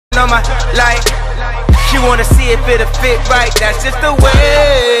on my life. She wanna see if it'll fit right, that's just the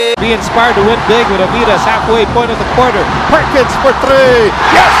way. Be inspired to win big with Amidas halfway point of the quarter. Perkins for three.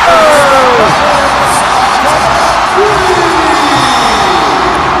 Yes, sir!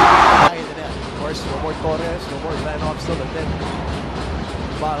 Of course, no more Torres, no more Van still, and then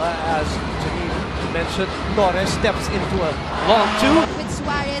as Janine mentioned, Torres steps into a long two. With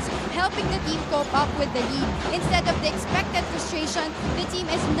Suarez helping the team cope up with the lead. Instead of the expected frustration, the team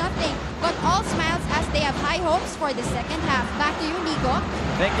is nothing but all smiles as they have high hopes for the second half. Back to you, Nico.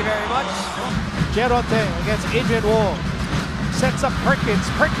 Thank you very much. Jeron Teng against Adrian Wong. Sets up Perkins.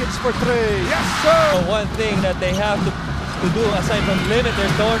 Perkins for three. Yes, sir! One thing that they have to do aside from limit their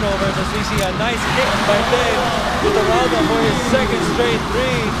turnovers, as we see a nice kick by Teng to Toralba for his second straight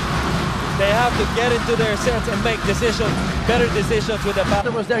three. They have to get into their sets and make decisions, better decisions with the back.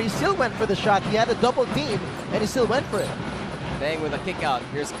 Was there, he still went for the shot. He had a double team and he still went for it. Teng with a kick out.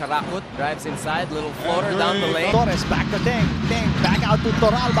 Here's Karakut, drives inside, little floater down the lane. Torres back to Teng. Teng back out to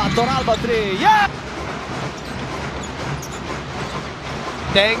Toralba. Toralba three. Yeah!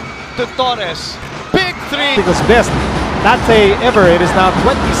 Teng to Torres. Big three. Because best latte ever. It is now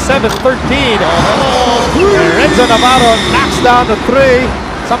 27-13. Renzo Navarro knocks down the three.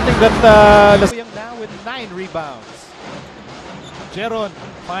 Something that now with 9 rebounds. Jeron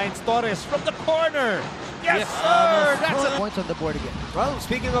finds Torres from the corner. Yes, sir! That's a points on the board again. Well,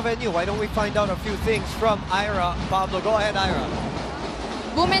 speaking of NU, why don't we find out a few things from Ira? Pablo, go ahead, Ira.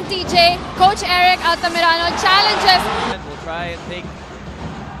 Boom and TJ, Coach Eric Altamirano challenges. And we'll try and take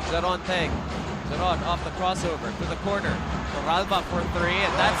Jeron Teng. Jeron off the crossover to the corner. Toralba for three,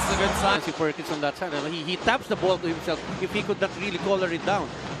 and that's a good sign. Si Perkins on that side. He taps the ball to himself if he could not really color it down.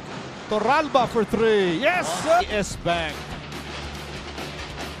 Toralba for three. Yes, sir! S-Bank.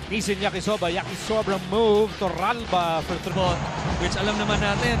 Nisin Yakisoba. Yakisobrang move. Toralba for three. Which alam naman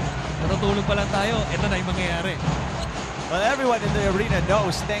natin, natutulog pa lang tayo, ito na yung mangyayari. Well, everyone in the arena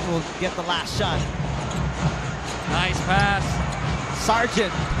knows Teng will get the last shot. Nice pass.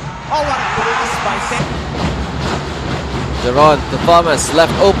 Sargent. Oh, what a pass by Teng. Jeron to Thomas, left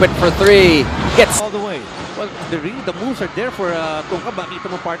open for three. Gets all the way. Well, the moves are there for Tongka. Makita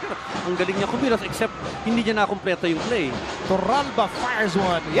mo partner. Ang galing niya kumilos except hindi niya nakompleto yung play. Toralba fires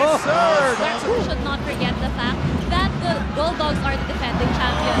one. Yes, sir! We should not forget the fact that the Bulldogs are the defending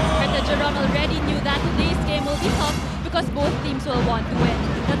champions. But Jeron already knew that today's game will be tough because both teams will want to win.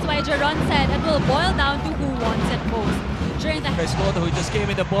 That's why Jeron said it will boil down to who wants it most. During the Escoto, who just came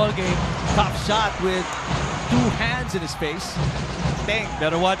in the ball game, Top shot with 2 hands in his face. Teng.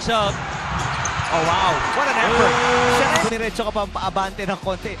 better watch out. Oh, wow. What an effort. Diretso ka pa paabante ng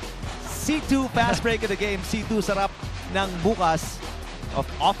konti. C2 fast break of the game. C2 sarap ng bukas of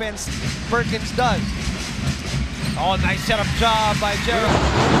offense. Perkins does. Oh, nice setup job by Jeron.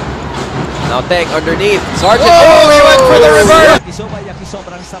 now Teng underneath. Sargent, he went for the reverse.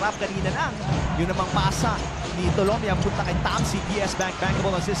 Yakisobrang sarap kanina lang. Yun namang pasa ni Tolomia punta kay Tamsi. ABSCBN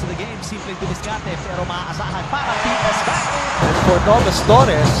bankable assist of the game. Simpleng dumiskate pero maaasahan para ABSCBN. And for Thomas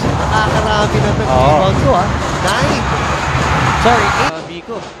Torres, nakakarami na ito. Oh. 9. Sorry, 8.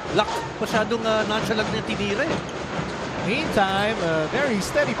 Miko, luck. Masyadong nonchalant na tinira eh. Meantime, a very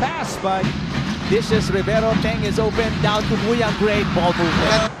steady pass by Dishes Rivero. Teng is open down to Muyang. Great ball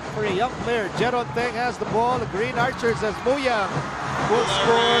movement. for a young player. Jeron Teng has the ball. The Green Archers has Muyang. Full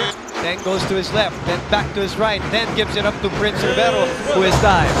score. Teng goes to his left, then back to his right, then gives it up to Prince Rivero, who is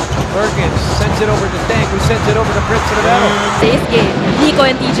dive. Perkins sends it over to Teng, who sends it over to Prince Rivero. today's game, Nico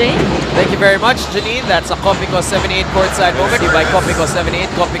and TJ. Thank you very much, Janine. That's a Copico 78 courtside moment by Copico 78.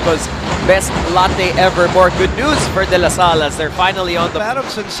 Copico's best latte ever. More good news for De La Salle as they're finally on the...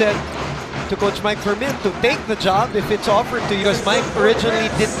 Adamson said to Coach Mike Fermin to take the job if it's offered to you, because Mike originally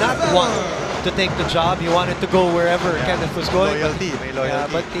did not want to take the job. He wanted to go wherever Kenneth was going. Loyalty, may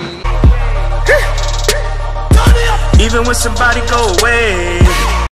loyalty. But the... Even when somebody go away